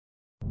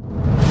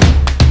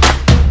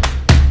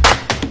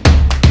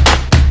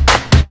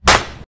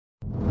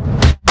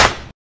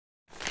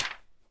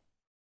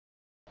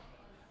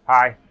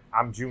Hi,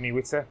 I'm Junior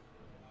Witter,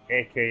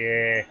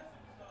 aka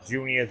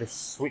Junior the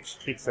Switch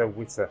Hitter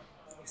Witter.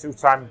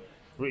 Two-time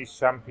British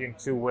champion,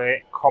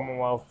 two-weight,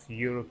 Commonwealth,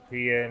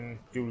 European,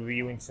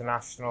 WBC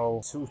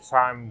International,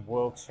 two-time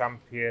world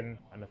champion,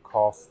 and of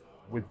course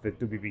with the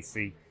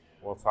WBC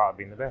World Title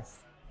being the best.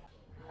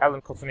 Helen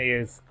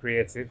Cutter's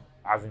creative,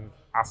 as in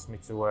asked me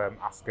to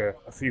ask her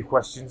a few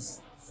questions,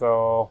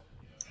 so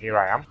here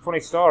I am.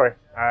 Funny story,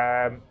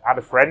 I had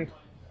a friend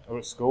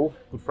at school,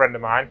 good friend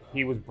of mine.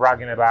 He was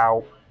bragging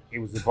about he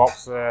was a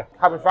boxer,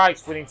 having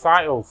fights, winning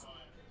titles.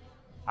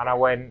 And I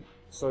went,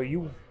 so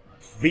you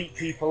beat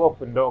people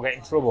up and don't get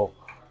in trouble?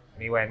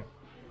 And he went,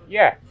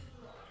 yeah.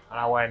 And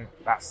I went,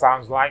 that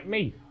sounds like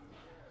me.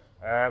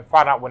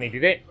 Found out when he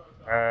did it,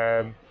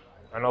 an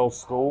old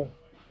school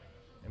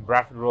in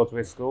Bradford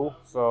Roadway School.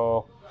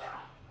 So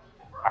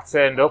I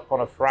turned up on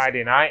a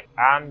Friday night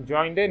and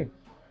joined in.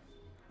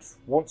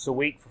 Once a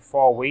week for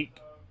 4 weeks.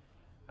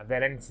 And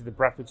then entered the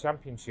Bradford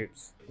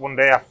Championships. One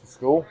day after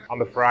school, on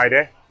the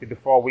Friday, did the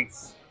 4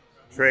 weeks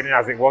training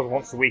as it was,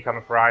 once a week on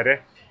a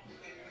Friday.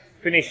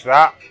 Finished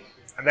that,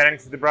 and then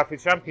entered the Bradford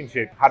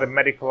Championship. Had a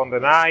medical on the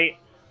night,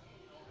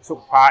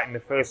 took part in the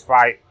first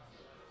fight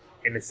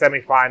in the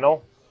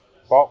semi-final,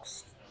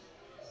 boxed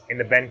in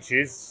the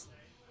benches,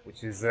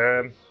 which is,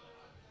 don't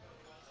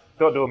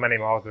do them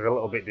anymore, they're a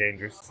little bit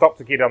dangerous. Stopped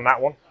a kid on that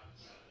one,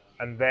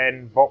 and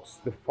then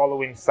boxed the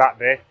following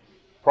Saturday,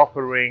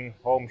 proper ring,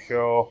 home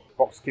show,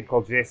 boxed a kid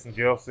called Jason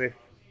Joseph,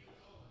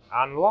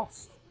 and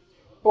lost.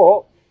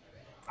 But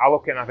I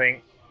look at it and I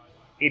think,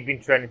 he'd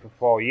been training for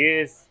 4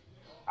 years,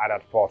 I'd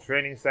had 4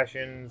 training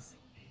sessions,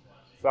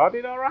 so I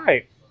did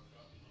alright.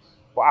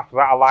 But after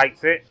that I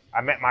liked it.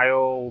 I met my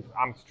old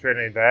amateur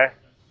trainer there,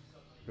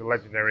 the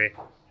legendary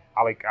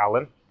Alec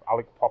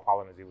Pop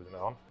Allen as he was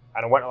known.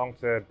 And I went along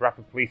to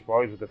Bradford Police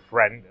Boys with a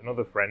friend,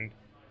 another friend,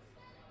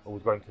 who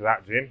was going to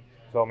that gym,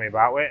 told me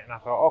about it, and I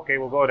thought, okay,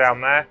 we'll go down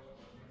there.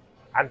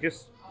 And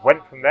just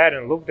went from there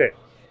and loved it.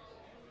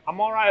 I'm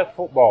alright at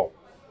football.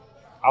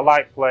 I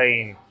like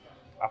playing.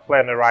 I play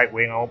on the right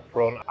wing, I'm up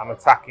front. I'm an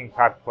attacking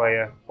type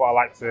player, but I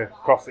like to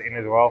cross it in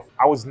as well.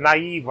 I was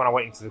naive when I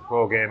went into the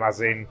pro game, as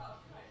in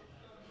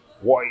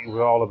what it was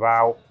all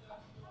about.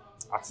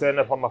 I turned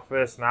up on my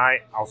first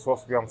night. I was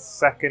supposed to be on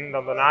second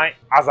on the night.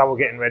 As I was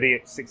getting ready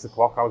at 6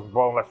 o'clock, I was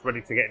more or less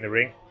ready to get in the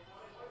ring.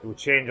 There was a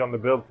change on the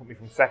build, put me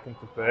from second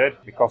to third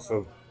because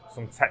of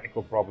some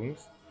technical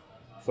problems.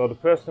 So the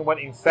person who went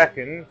in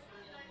second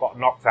got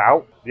knocked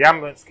out. The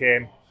ambulance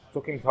came,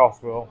 took him to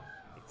hospital.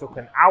 It took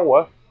an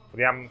hour for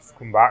the ambulance to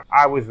come back.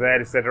 I was there,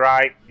 they said,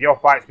 right, your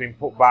fight's been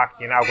put back,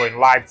 you're now going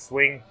live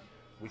swing,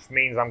 which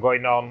means I'm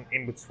going on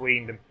in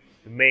between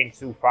the main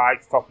 2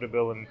 fights, top of the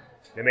bill and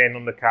the main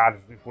undercard,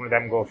 if one of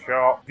them goes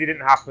short. Didn't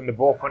happen, they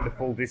both went the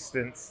full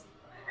distance.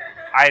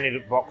 I ended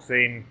up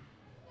boxing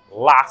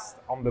last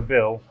on the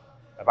bill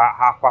about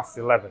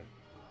 11:30.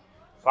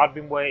 So I'd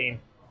been waiting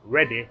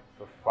ready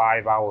for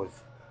 5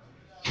 hours.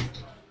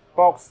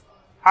 Boxed,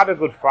 had a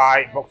good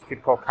fight, boxed a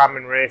kid called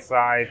Cameron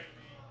Rayside,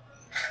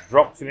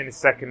 dropped him in the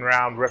second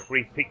round,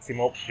 referee picked him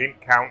up,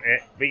 didn't count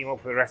it, beat him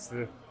up for the rest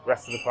of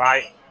the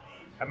fight,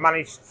 and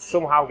managed to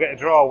somehow get a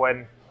draw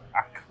when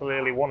I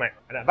clearly won it.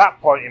 And at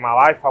that point in my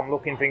life, I'm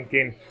looking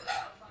thinking,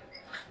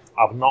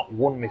 I've not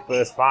won my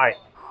first fight.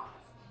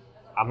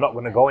 I'm not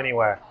going to go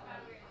anywhere.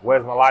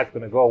 Where's my life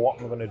going to go? What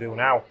am I going to do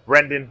now?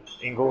 Brendan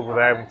Ingalls was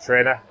there, the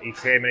trainer. He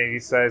came in and he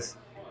says,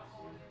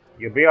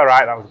 you'll be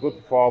alright, that was a good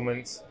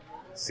performance.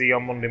 See you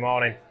on Monday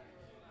morning.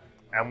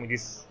 And we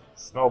just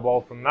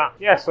snowballed from that.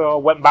 Yeah, so I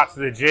went back to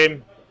the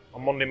gym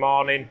on Monday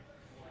morning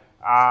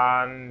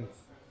and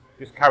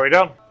just carried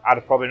on. I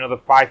had probably another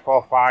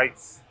 5-4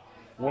 fights.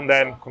 Won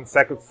them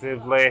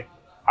consecutively.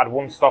 Had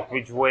 1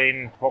 stoppage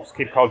win. Boxed a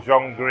kid called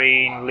John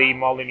Green, Lee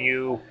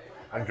Molyneux,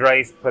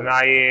 Andreas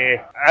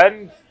Panaye.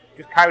 And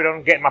just carried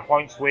on getting my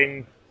points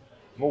win,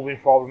 moving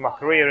forward with my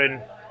career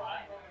and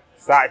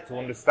started to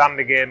understand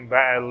the game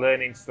better,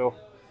 learning stuff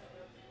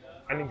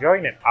and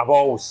enjoying it. I've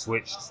always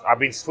switched. I've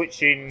been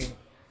switching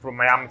from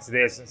my amateur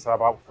days since I was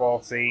about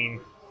 14.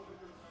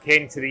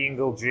 Came to the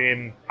Ingle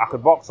gym. I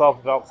could box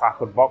orthodox, I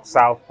could box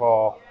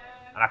southpaw,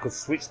 and I could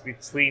switch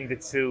between the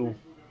two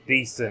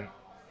decent.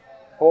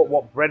 But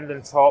what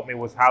Brendan taught me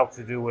was how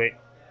to do it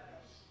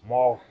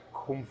more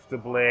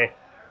comfortably,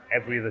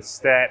 every other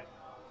step.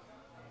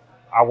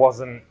 I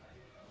wasn't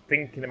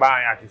thinking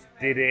about it, I just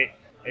did it.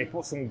 He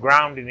put some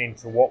grounding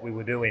into what we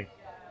were doing.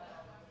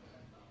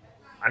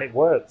 And it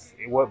worked.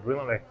 It worked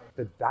brilliantly.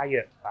 The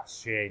diet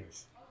has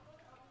changed.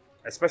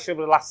 Especially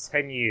over the last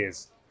 10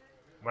 years.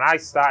 When I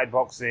started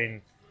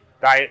boxing,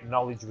 diet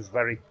knowledge was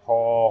very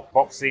poor.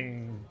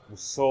 Boxing was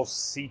so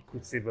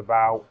secretive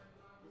about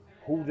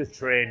who they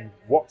trained,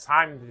 what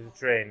time did they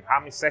train, how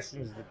many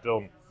sessions they've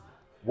done,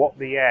 what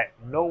they ate.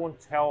 No one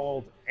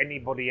told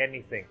anybody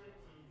anything.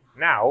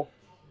 Now,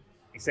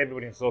 it's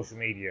everybody on social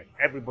media.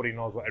 Everybody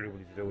knows what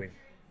everybody's doing.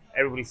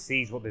 Everybody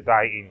sees what they're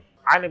dieting.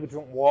 I never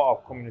drunk water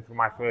coming through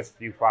my first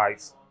few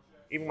fights.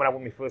 Even when I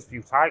won my first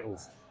few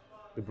titles,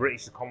 the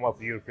British, the Commonwealth,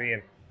 the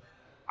European,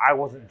 I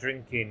wasn't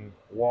drinking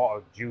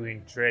water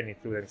during training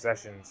through them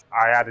sessions.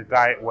 I had a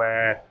diet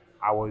where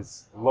I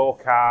was low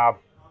carb,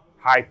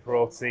 high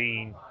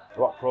protein,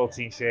 a lot of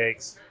protein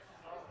shakes,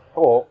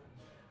 but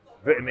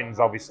vitamins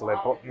obviously,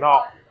 but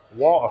not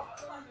water.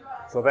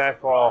 So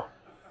therefore,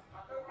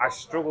 I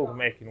struggled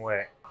making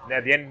weight.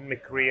 Near the end of my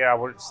career, I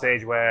was at a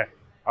stage where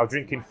I was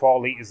drinking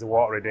 4 litres of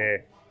water a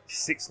day,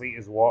 6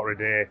 litres of water a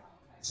day,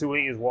 2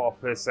 litres of water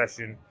per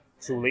session,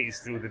 2 litres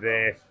through the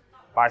day.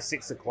 By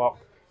 6 o'clock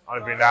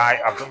every night,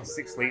 I've done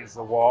 6 litres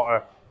of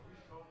water,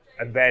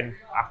 and then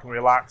I can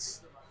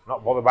relax,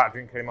 not bother about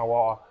drinking any more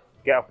water,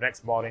 get up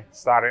next morning,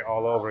 start it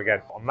all over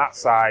again. On that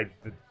side,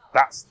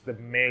 that's the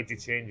major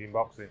change in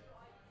boxing.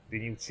 The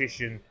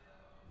nutrition,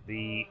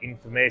 the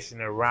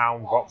information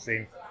around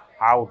boxing,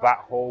 how that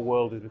whole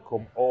world has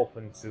become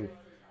open to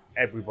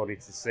everybody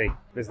to see.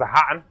 There's the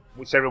Hatton,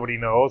 which everybody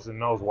knows and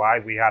knows why.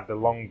 We had the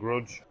long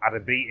grudge. I'd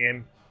have beat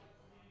him.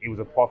 He was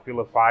a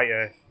popular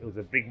fighter. It was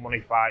a big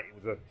money fight.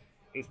 It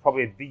was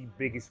probably the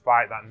biggest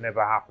fight that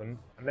never happened.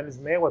 And then there's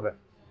Mayweather,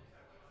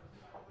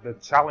 the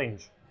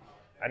challenge.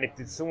 And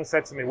if someone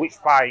said to me, which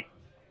fight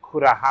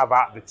could I have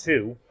out of the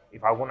two,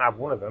 if I wouldn't have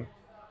one of them,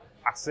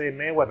 I'd say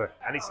Mayweather.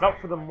 And it's not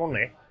for the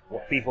money,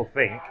 what people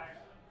think,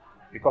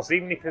 because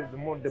even if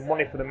the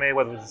money for the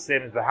Mayweather was the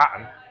same as the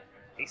Hatton,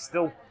 it's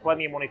still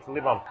plenty of money to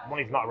live on.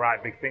 Money's not a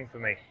right big thing for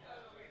me.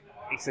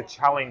 It's a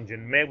challenge,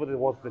 and Mayweather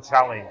was the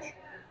challenge.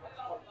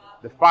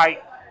 The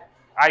fight,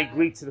 I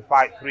agreed to the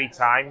fight 3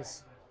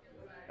 times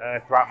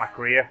throughout my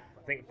career.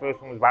 I think the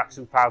first one was about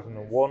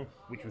 2001,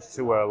 which was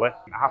too early.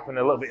 It happened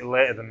a little bit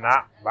later than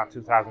that, about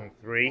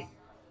 2003.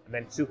 And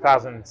then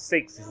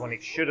 2006 is when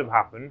it should have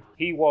happened.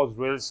 He was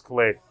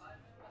realistically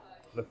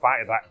the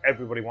fighter that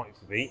everybody wanted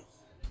to beat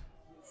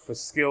for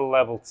skill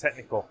level,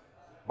 technical.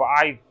 But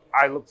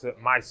I looked at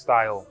my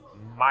style,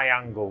 my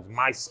angles,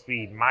 my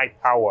speed, my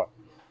power,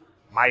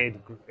 my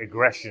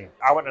aggression.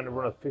 I went on a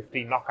run of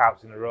 15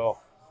 knockouts in a row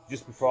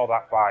just before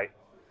that fight.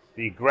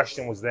 The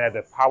aggression was there,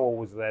 the power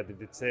was there, the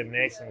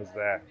determination was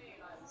there,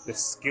 the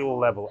skill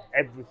level,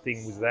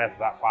 everything was there for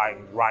that fight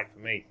and was right for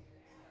me.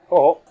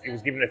 But he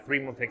was given a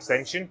 3-month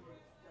extension.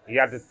 He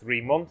had the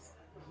 3 months,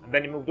 and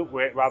then he moved up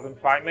weight rather than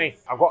fight me.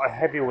 I've got a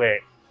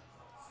heavyweight,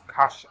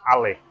 Cash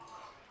Ali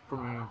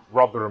from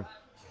Rotherham,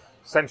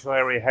 Central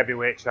Area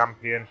heavyweight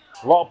champion.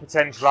 A lot of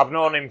potential. I've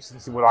known him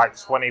since he was like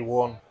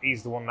 21.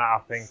 He's the one that I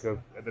think of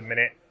at the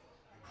minute.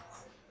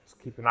 Just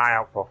keep an eye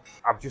out for.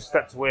 I've just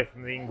stepped away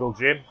from the Ingle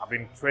gym. I've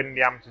been training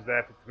the amateurs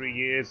there for 3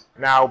 years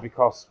now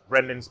because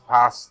Brendan's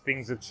passed.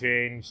 Things have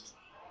changed.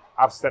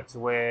 I've stepped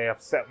away.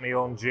 I've set up my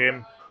own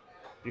gym,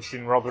 just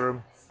in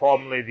Rotherham,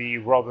 formerly the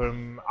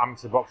Rotherham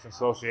Amateur Boxing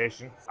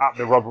Association, at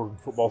the Rotherham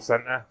Football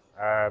Centre.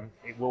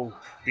 It will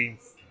be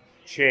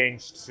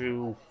changed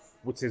to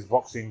Witter's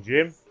Boxing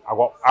Gym. I've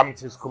got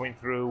amateurs coming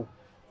through.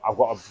 I've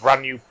got a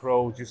brand new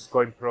pro just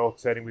going pro,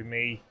 training with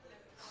me.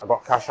 I've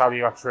got Cash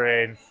Ali I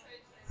train,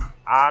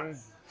 and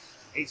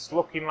it's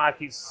looking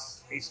like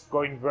it's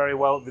going very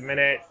well at the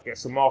minute. Get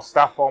some more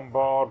staff on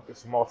board, get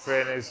some more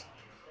trainers,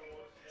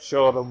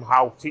 show them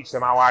teach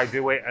them how I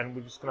do it, and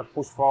we're just going to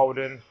push forward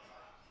and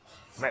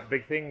make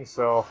big things.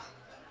 So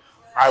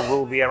I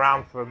will be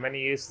around for many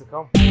years to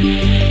come.